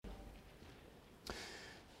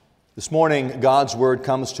This morning, God's Word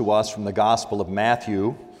comes to us from the Gospel of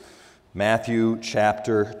Matthew, Matthew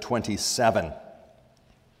chapter 27.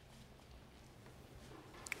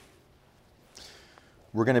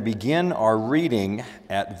 We're going to begin our reading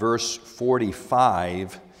at verse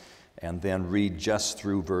 45 and then read just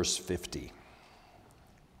through verse 50.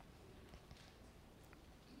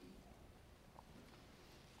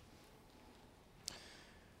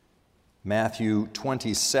 Matthew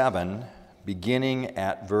 27, beginning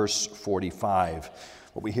at verse 45.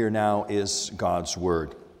 What we hear now is God's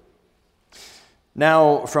Word.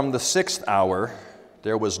 Now, from the 6th hour,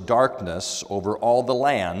 there was darkness over all the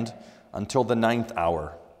land until the 9th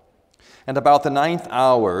hour. And about the 9th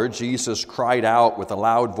hour, Jesus cried out with a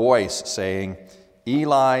loud voice, saying,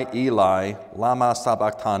 Eli, Eli, lama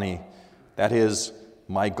sabachthani? That is,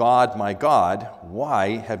 my God,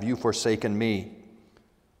 why have you forsaken me?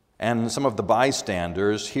 And some of the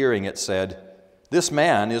bystanders, hearing it, said, This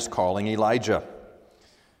man is calling Elijah.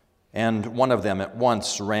 And one of them at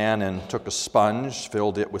once ran and took a sponge,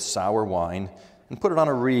 filled it with sour wine, and put it on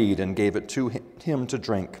a reed and gave it to him to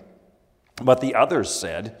drink. But the others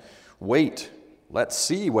said, Wait, let's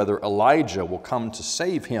see whether Elijah will come to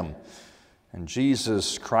save him. And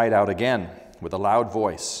Jesus cried out again with a loud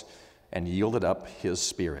voice and yielded up his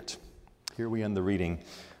spirit. Here we end the reading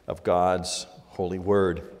of God's holy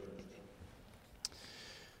word.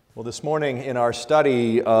 Well, this morning in our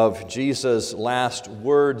study of Jesus' last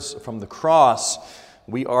words from the cross,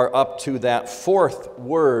 we are up to that fourth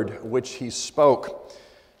word which he spoke.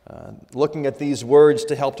 Looking at these words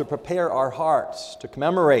to help to prepare our hearts to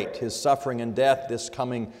commemorate his suffering and death this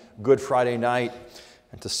coming Good Friday night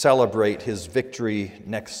and to celebrate his victory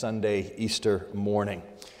next Sunday, Easter morning.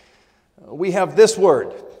 We have this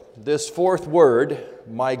word, this fourth word,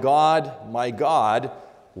 my God,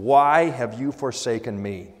 why have you forsaken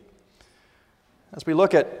me? As we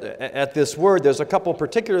look at this word, there's a couple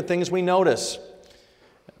particular things we notice.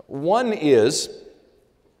 One is,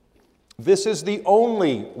 this is the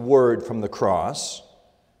only word from the cross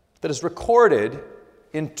that is recorded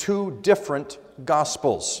in two different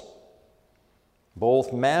Gospels.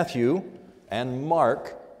 Both Matthew and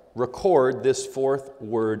Mark record this fourth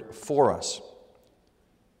word for us.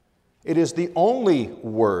 It is the only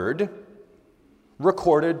word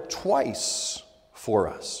recorded twice for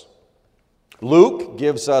us. Luke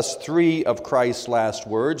gives us 3 of Christ's last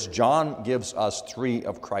words. John gives us 3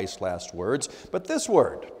 of Christ's last words. But this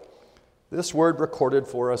word recorded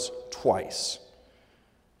for us twice.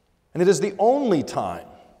 And it is the only time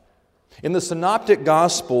in the Synoptic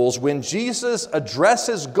Gospels when Jesus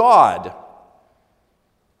addresses God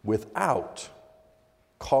without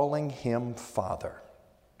calling him Father.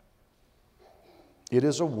 It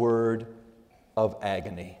is a word of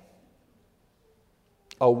agony.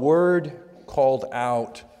 A word called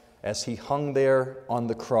out as he hung there on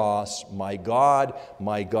the cross, my God,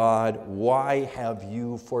 why have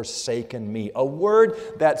you forsaken me? A word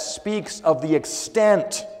that speaks of the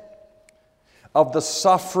extent of the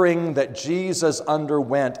suffering that Jesus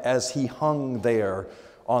underwent as he hung there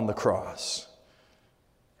on the cross.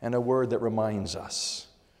 And a word that reminds us,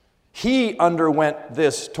 he underwent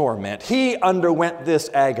this torment, he underwent this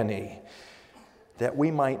agony, that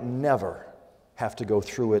we might never have to go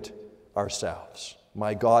through it ourselves.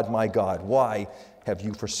 My God, why have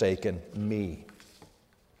you forsaken me?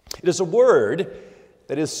 It is a word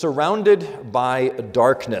that is surrounded by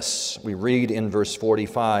darkness. We read in verse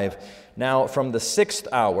 45, Now from the 6th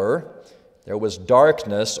hour there was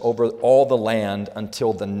darkness over all the land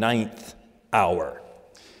until the 9th hour.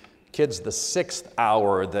 Kids, the 6th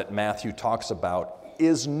hour that Matthew talks about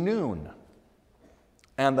is noon.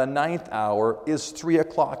 And the 9th hour is 3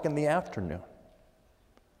 o'clock in the afternoon.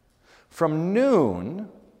 From noon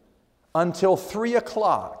until 3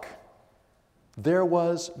 o'clock, there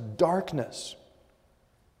was darkness.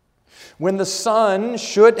 When the sun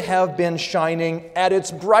should have been shining at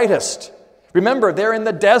its brightest. Remember, they're in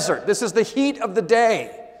the desert. This is the heat of the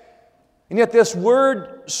day. And yet this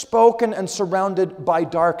word spoken and surrounded by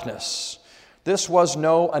darkness. This was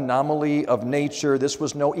no anomaly of nature. This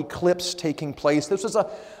was no eclipse taking place. This was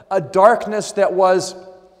a darkness that was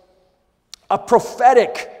a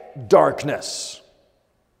prophetic darkness.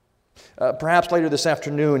 Perhaps later this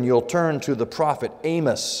afternoon you'll turn to the prophet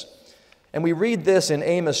Amos. And we read this in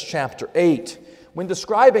Amos chapter 8. When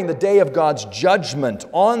describing the day of God's judgment,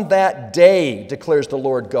 on that day, declares the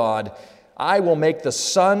Lord God, I will make the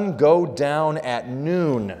sun go down at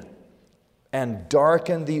noon and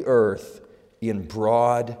darken the earth in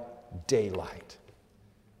broad daylight.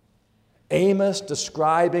 Amos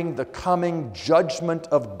describing the coming judgment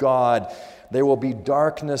of God. There will be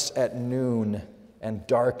darkness at noon and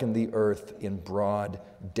darken the earth in broad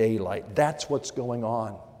daylight. That's what's going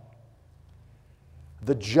on.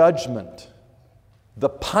 The judgment, the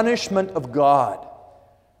punishment of God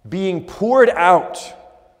being poured out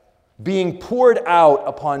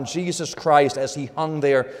upon Jesus Christ as he hung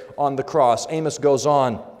there on the cross. Amos goes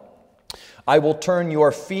on, I will turn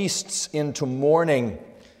your feasts into mourning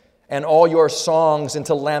and all your songs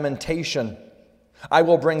into lamentation. I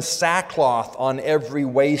will bring sackcloth on every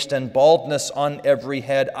waist and baldness on every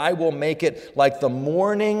head. I will make it like the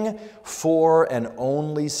mourning for an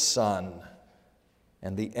only son,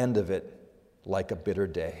 and the end of it like a bitter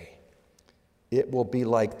day. It will be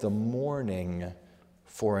like the mourning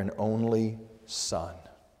for an only son.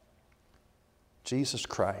 Jesus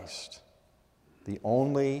Christ, the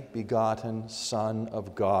only begotten Son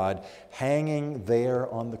of God, hanging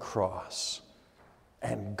there on the cross,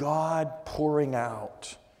 and God pouring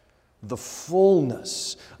out the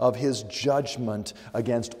fullness of his judgment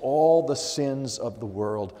against all the sins of the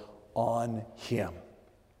world on him.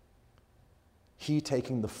 He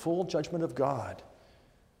taking the full judgment of God,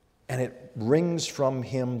 and it rings from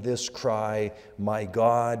him this cry, my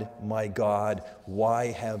God, why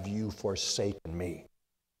have you forsaken me?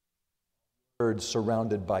 Words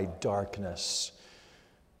surrounded by darkness.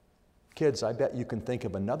 Kids, I bet you can think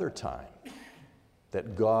of another time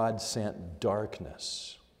that God sent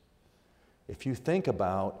darkness. If you think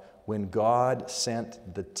about when God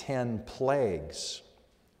sent the 10 plagues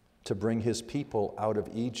to bring his people out of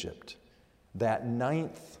Egypt, that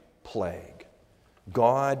 9th plague,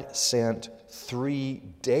 God sent 3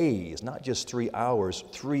 days, not just 3 hours,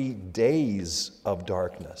 3 days of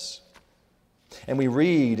darkness. And we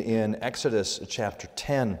read in Exodus chapter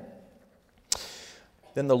 10,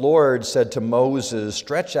 then the Lord said to Moses,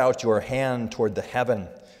 stretch out your hand toward the heaven,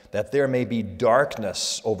 that there may be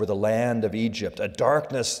darkness over the land of Egypt, a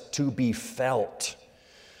darkness to be felt.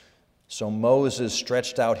 So Moses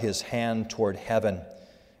stretched out his hand toward heaven,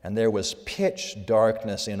 and there was pitch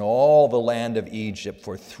darkness in all the land of Egypt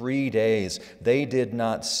for 3 days. They did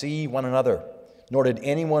not see one another, nor did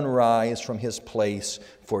anyone rise from his place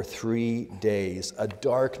for 3 days. A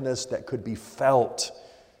darkness that could be felt,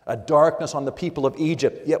 a darkness on the people of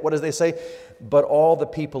Egypt. Yet what does they say? But all the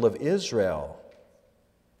people of Israel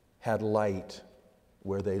had light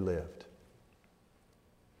where they lived.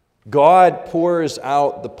 God pours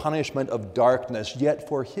out the punishment of darkness, yet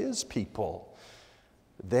for his people,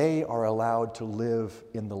 they are allowed to live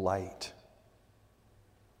in the light.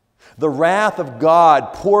 The wrath of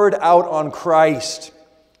God poured out on Christ,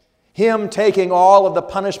 him taking all of the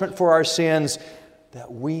punishment for our sins,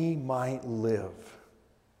 that we might live,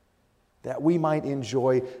 that we might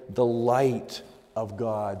enjoy the light of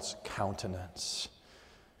God's countenance.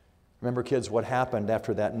 Remember, kids, what happened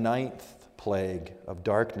after that 9th plague of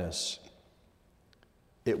darkness?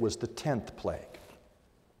 It was the 10th plague,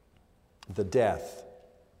 the death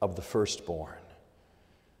of the firstborn.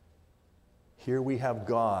 Here we have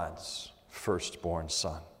God's firstborn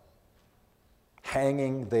son,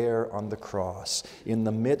 hanging there on the cross in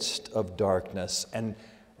the midst of darkness, and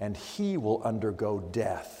he will undergo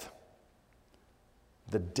death,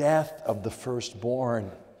 the death of the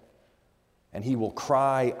firstborn, and he will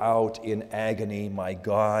cry out in agony, my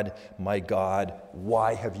God,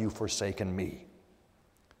 why have you forsaken me?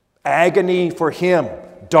 Agony for him,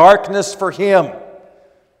 darkness for him,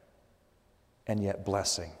 and yet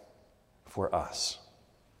blessing for us.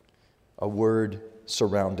 A word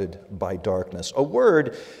surrounded by darkness. A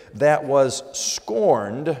word that was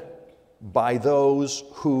scorned by those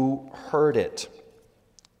who heard it.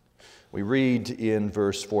 We read in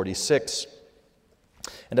verse 46,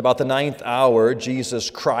 and about the 9th hour, Jesus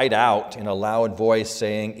cried out in a loud voice,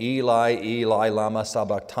 saying, Eli, Eli, lama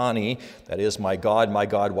sabachthani, that is, my God,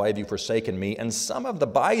 why have you forsaken me? And some of the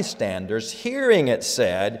bystanders, hearing it,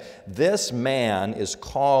 said, this man is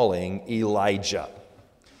calling Elijah.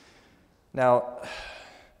 Now,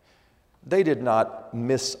 they did not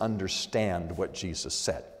misunderstand what Jesus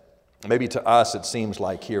said. Maybe to us it seems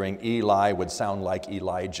like hearing Eli would sound like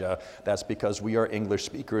Elijah. That's because we are English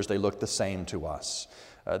speakers. They look the same to us.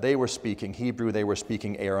 They were speaking Hebrew. They were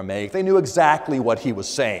speaking Aramaic. They knew exactly what he was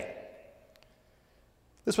saying.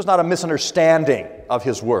 This was not a misunderstanding of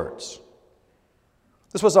his words.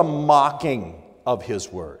 This was a mocking of his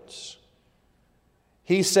words.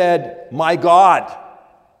 He said, my God.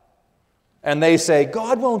 And they say,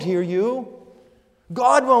 God won't hear you.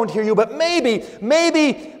 God won't hear you, but maybe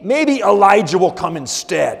Elijah will come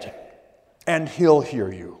instead, and he'll hear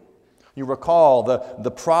you. You recall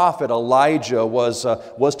the prophet Elijah was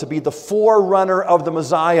to be the forerunner of the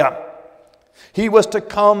Messiah. He was to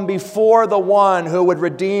come before the one who would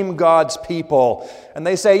redeem God's people. And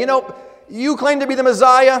they say, you claim to be the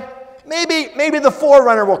Messiah. Maybe the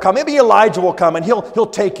forerunner will come. Maybe Elijah will come and he'll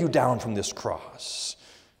take you down from this cross.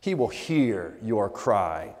 He will hear your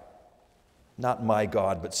cry. Not my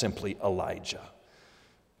God, but simply Elijah.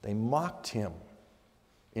 They mocked him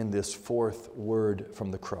in this fourth word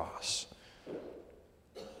from the cross.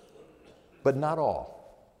 But not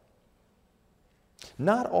all.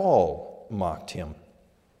 Not all mocked him.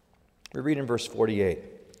 We read in verse 48,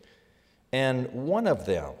 and one of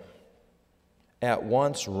them at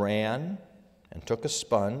once ran and took a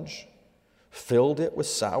sponge, filled it with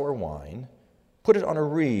sour wine, put it on a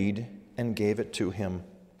reed, and gave it to him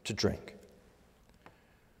to drink.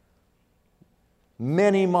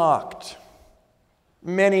 Many mocked,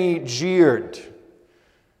 many jeered,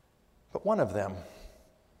 but one of them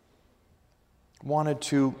wanted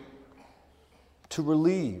to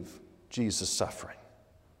relieve Jesus' suffering.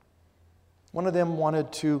 One of them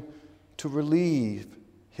wanted to relieve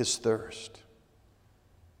his thirst,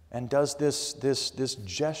 and does this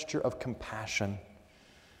gesture of compassion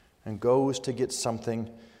and goes to get something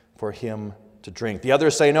for him to drink. The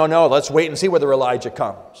others say, no, let's wait and see whether Elijah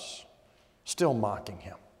comes. Still mocking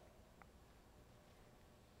him.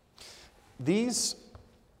 These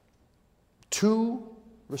two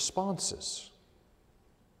responses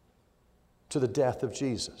to the death of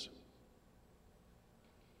Jesus.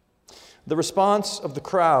 The response of the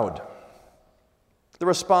crowd. The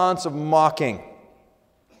response of mocking.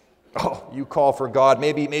 Oh, you call for God.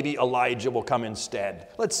 Maybe Elijah will come instead.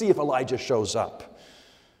 Let's see if Elijah shows up.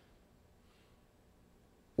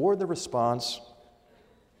 Or the response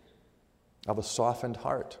of a softened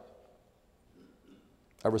heart.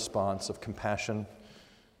 A response of compassion.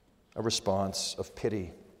 A response of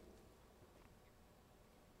pity.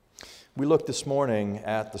 We looked this morning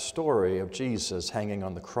at the story of Jesus hanging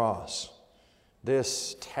on the cross.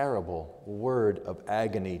 This terrible word of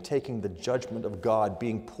agony, taking the judgment of God,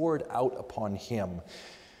 being poured out upon him.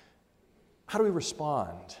 How do we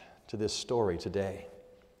respond to this story today?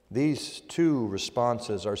 These two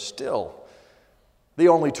responses are still the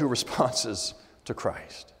only two responses to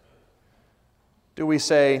Christ. Do we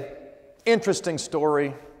say, interesting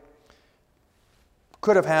story,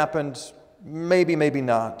 could have happened, maybe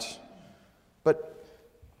not,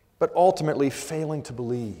 but ultimately failing to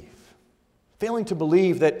believe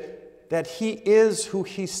that he is who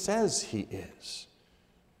he says he is?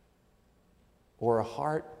 Or a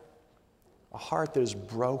heart that is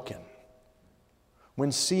broken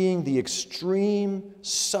when seeing the extreme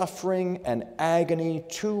suffering and agony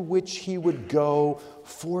to which he would go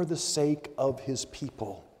for the sake of his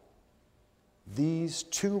people. These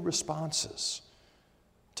two responses,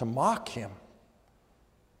 to mock him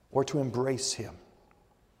or to embrace him.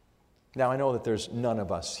 Now, I know that there's none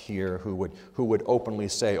of us here who would openly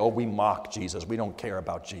say, oh, we mock Jesus, we don't care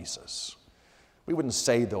about Jesus. We wouldn't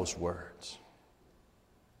say those words.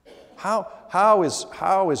 How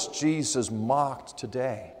is Jesus mocked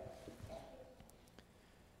today?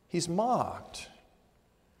 He's mocked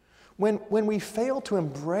when we fail to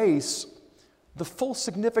embrace the full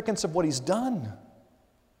significance of what he's done.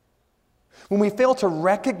 When we fail to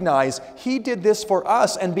recognize he did this for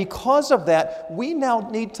us, and because of that, we now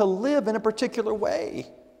need to live in a particular way.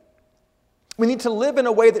 We need to live in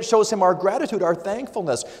a way that shows him our gratitude, our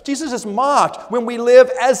thankfulness. Jesus is mocked when we live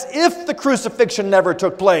as if the crucifixion never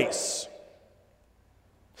took place.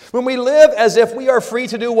 When we live as if we are free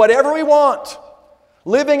to do whatever we want,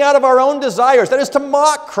 living out of our own desires. That is to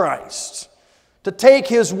mock Christ, to take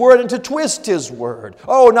his word and to twist his word.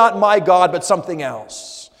 Oh, not my God, but something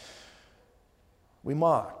else. We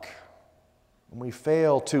mock. And we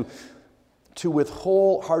fail to with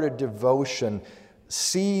wholehearted devotion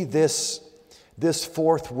see this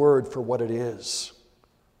fourth word for what it is.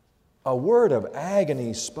 A word of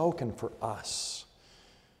agony spoken for us.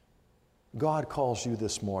 God calls you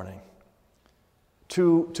this morning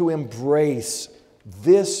to embrace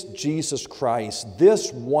this Jesus Christ,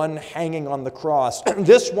 this one hanging on the cross,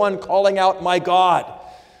 this one calling out, my God,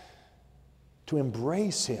 to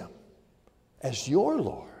embrace him as your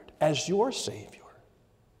Lord, as your Savior,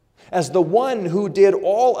 as the one who did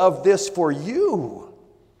all of this for you,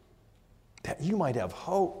 that you might have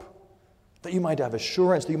hope, that you might have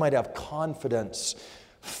assurance, that you might have confidence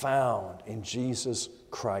found in Jesus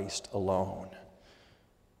Christ alone.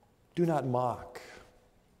 Do not mock.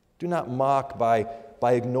 Do not mock by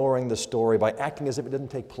ignoring the story, by acting as if it didn't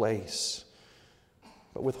take place,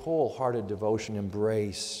 but with wholehearted devotion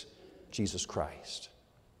embrace Jesus Christ.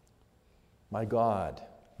 My God,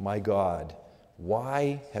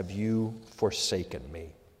 why have you forsaken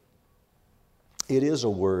me? It is a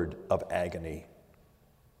word of agony.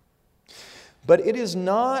 But it is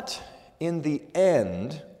not, in the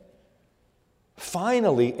end,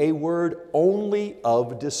 finally a word only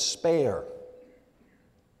of despair.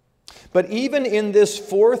 But even in this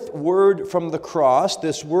fourth word from the cross,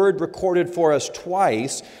 this word recorded for us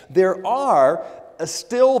twice, there are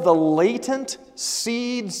still the latent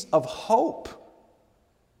seeds of hope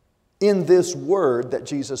in this word that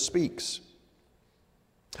Jesus speaks.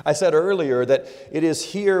 I said earlier that it is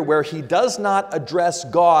here where he does not address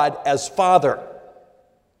God as Father.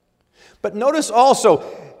 But notice also,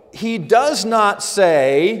 he does not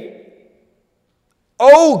say,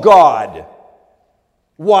 "Oh God,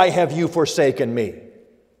 why have you forsaken me?"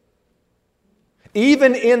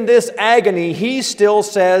 Even in this agony, he still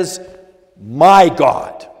says, "My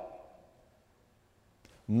God,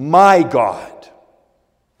 my God,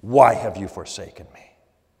 why have you forsaken me?"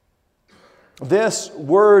 This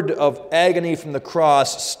word of agony from the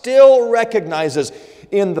cross still recognizes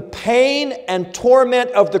in the pain and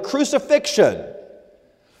torment of the crucifixion,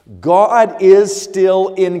 God is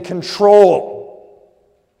still in control.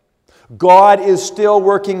 God is still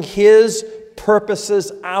working his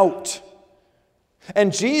purposes out.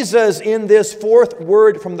 And Jesus, in this fourth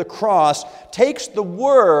word from the cross, takes the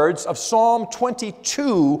words of Psalm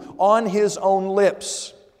 22 on his own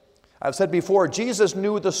lips. I've said before, Jesus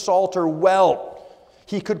knew the Psalter well.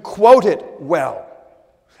 He could quote it well.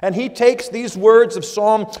 And he takes these words of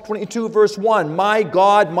Psalm 22, verse 1, my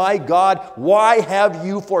God, why have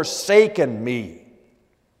you forsaken me?"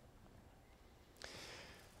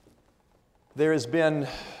 There has been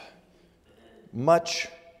much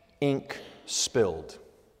ink spilled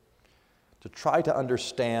to try to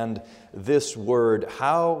understand this word.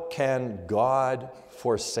 How can God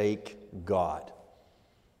forsake God?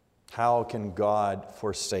 How can God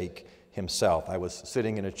forsake himself? I was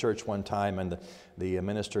sitting in a church one time and the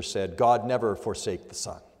minister said, God never forsake the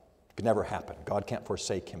Son. It could never happen. God can't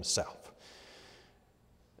forsake himself.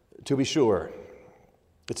 To be sure,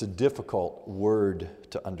 it's a difficult word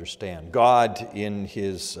to understand. God, in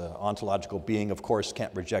his ontological being, of course,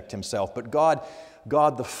 can't reject himself. But God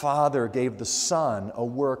the Father gave the Son a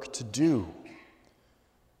work to do.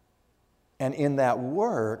 And in that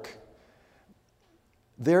work,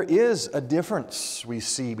 there is a difference we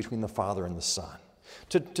see between the Father and the Son.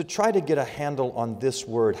 To try to get a handle on this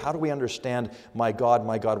word, how do we understand, my God,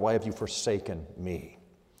 why have you forsaken me?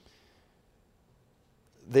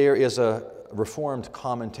 There is a Reformed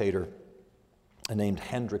commentator named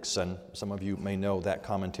Hendrickson. Some of you may know that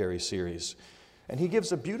commentary series. And he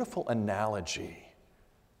gives a beautiful analogy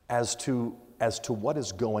as to what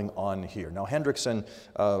is going on here. Now, Hendrickson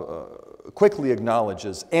quickly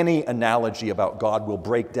acknowledges any analogy about God will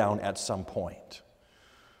break down at some point.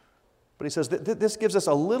 But he says that this gives us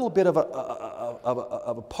a little bit of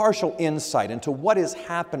a partial insight into what is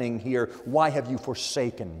happening here. Why have you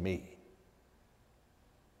forsaken me?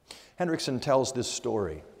 Hendrickson tells this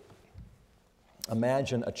story.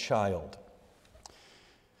 Imagine a child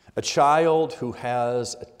who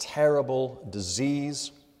has a terrible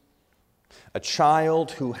disease, a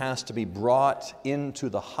child who has to be brought into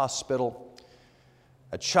the hospital,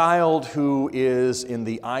 a child who is in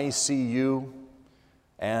the ICU,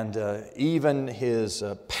 and even his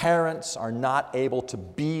parents are not able to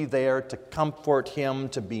be there to comfort him,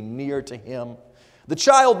 to be near to him. The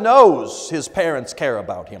child knows his parents care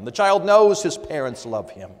about him. The child knows his parents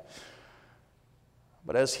love him.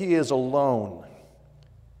 But as he is alone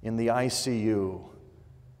in the ICU,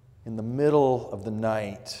 in the middle of the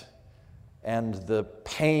night, and the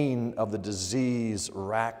pain of the disease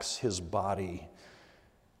racks his body,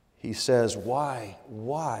 he says,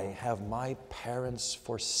 why have my parents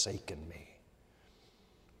forsaken me?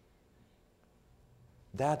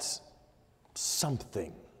 That's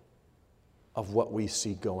something of what we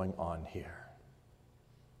see going on here.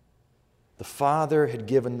 The Father had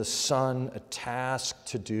given the Son a task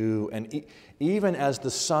to do, and even as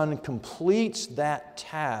the Son completes that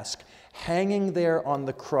task, hanging there on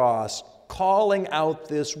the cross, calling out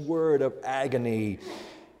this word of agony,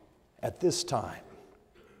 at this time,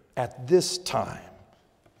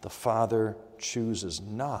 the Father chooses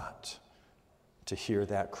not to hear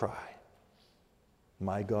that cry.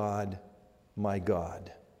 My God,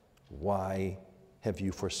 why have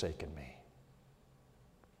you forsaken me?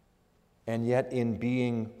 And yet, in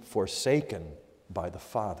being forsaken by the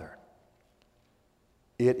Father,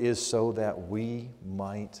 it is so that we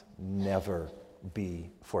might never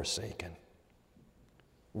be forsaken.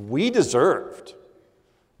 We deserved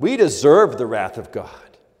the wrath of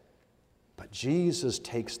God. But Jesus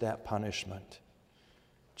takes that punishment.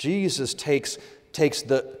 Jesus takes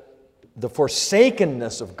the the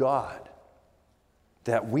forsakenness of God,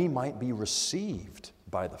 that we might be received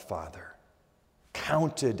by the Father,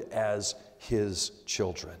 counted as His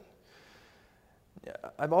children.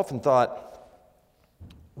 I've often thought,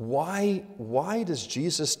 why does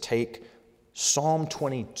Jesus take Psalm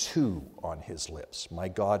 22 on His lips? My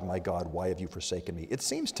God, why have you forsaken me? It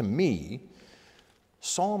seems to me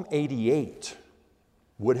Psalm 88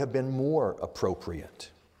 would have been more appropriate.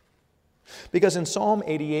 Because in Psalm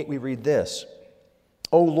 88 we read this,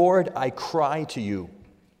 O Lord, I cry to you.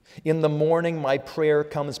 In the morning my prayer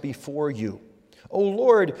comes before you. O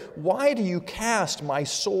Lord, why do you cast my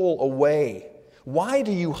soul away? Why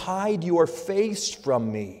do you hide your face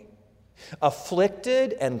from me?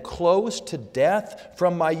 Afflicted and close to death,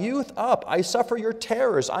 from my youth up, I suffer your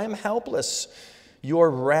terrors. I am helpless. Your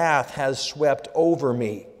wrath has swept over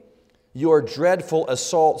me. Your dreadful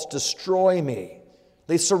assaults destroy me.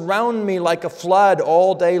 They surround me like a flood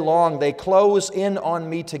all day long. They close in on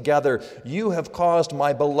me together. You have caused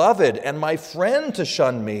my beloved and my friend to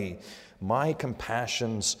shun me. My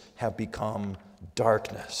compassions have become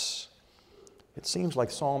darkness. It seems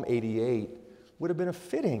like Psalm 88 would have been a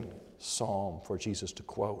fitting psalm for Jesus to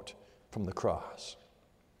quote from the cross.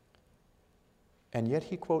 And yet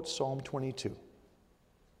he quotes Psalm 22.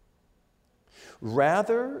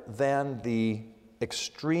 Rather than the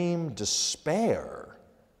extreme despair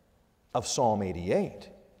of Psalm 88,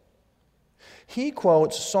 he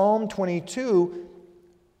quotes Psalm 22,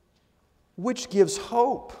 which gives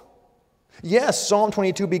hope. Yes, Psalm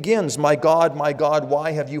 22 begins, my God,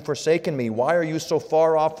 why have you forsaken me? Why are you so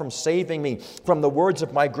far off from saving me from the words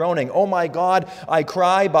of my groaning? Oh my God, I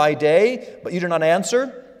cry by day, but you do not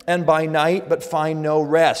answer, and by night, but find no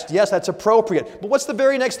rest. Yes, that's appropriate. But what's the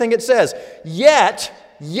very next thing it says? Yet,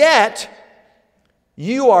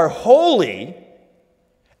 you are holy,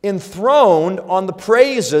 enthroned on the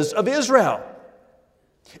praises of Israel.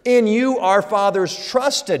 In you our fathers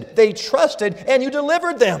trusted. They trusted, and you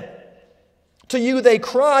delivered them. To you they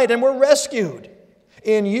cried and were rescued.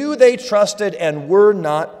 In you they trusted and were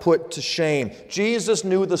not put to shame. Jesus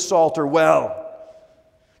knew the Psalter well.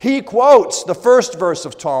 He quotes the first verse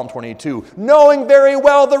of Psalm 22, knowing very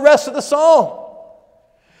well the rest of the psalm.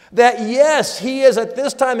 That yes, he is at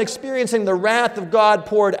this time experiencing the wrath of God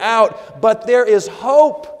poured out, but there is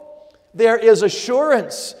hope. There is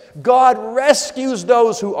assurance. God rescues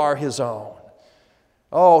those who are His own.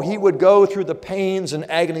 Oh, he would go through the pains and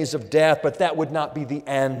agonies of death, but that would not be the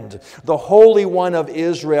end. The Holy One of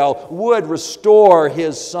Israel would restore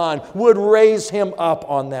His Son, would raise Him up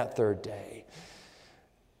on that third day.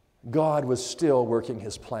 God was still working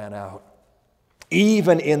His plan out,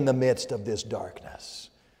 even in the midst of this darkness,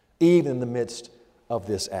 even in the midst of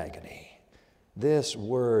this agony. This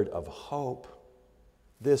word of hope,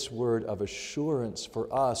 this word of assurance for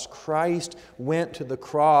us. Christ went to the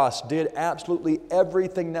cross, did absolutely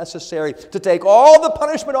everything necessary to take all the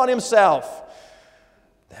punishment on Himself,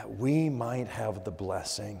 that we might have the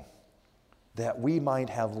blessing, that we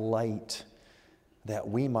might have light, that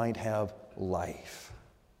we might have life.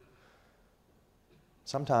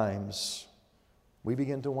 Sometimes we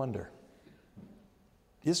begin to wonder,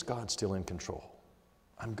 is God still in control?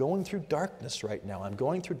 I'm going through darkness right now. I'm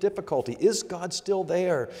going through difficulty. Is God still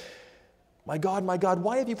there? My God,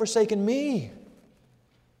 why have you forsaken me?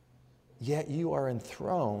 Yet you are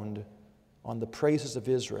enthroned on the praises of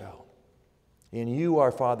Israel. In you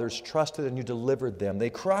our fathers trusted and you delivered them. They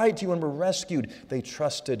cried to you and were rescued. They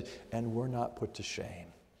trusted and were not put to shame.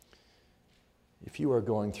 If you are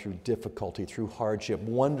going through difficulty, through hardship,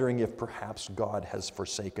 wondering if perhaps God has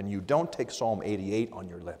forsaken you, don't take Psalm 88 on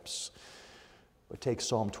your lips. But take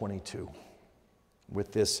Psalm 22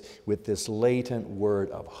 with this latent word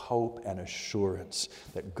of hope and assurance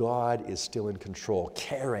that God is still in control,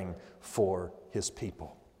 caring for His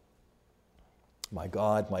people. My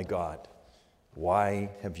God, why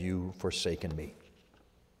have you forsaken me?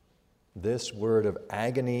 This word of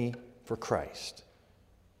agony for Christ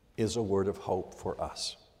is a word of hope for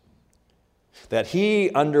us. That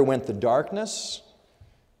He underwent the darkness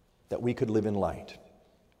that we could live in light.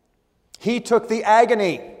 He took the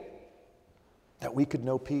agony that we could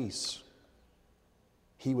know peace.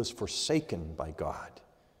 He was forsaken by God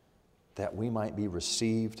that we might be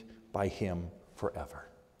received by Him forever.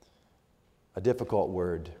 A difficult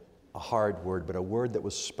word, a hard word, but a word that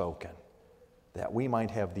was spoken that we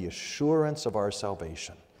might have the assurance of our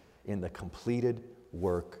salvation in the completed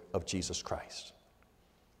work of Jesus Christ.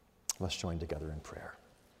 Let's join together in prayer.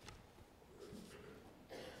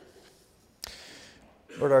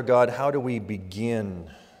 Lord our God, how do we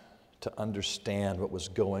begin to understand what was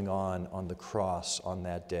going on the cross on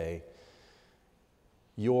that day?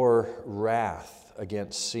 your wrath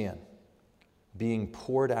against sin being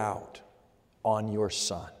poured out on your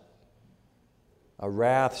Son. A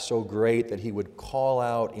wrath so great that he would call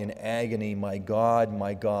out in agony, my God,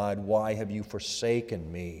 why have you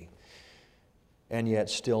forsaken me? And yet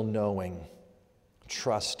still knowing,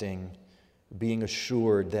 trusting, being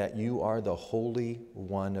assured that you are the Holy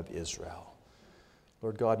One of Israel.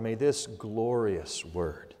 Lord God, may this glorious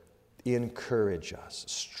word encourage us,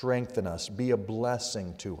 strengthen us, be a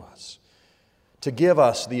blessing to us, to give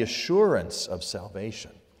us the assurance of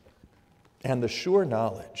salvation and the sure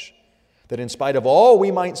knowledge that in spite of all we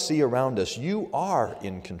might see around us, you are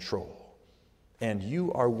in control and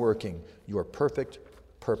you are working your perfect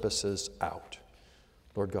purposes out.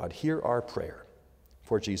 Lord God, hear our prayer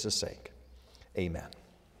for Jesus' sake. Amen.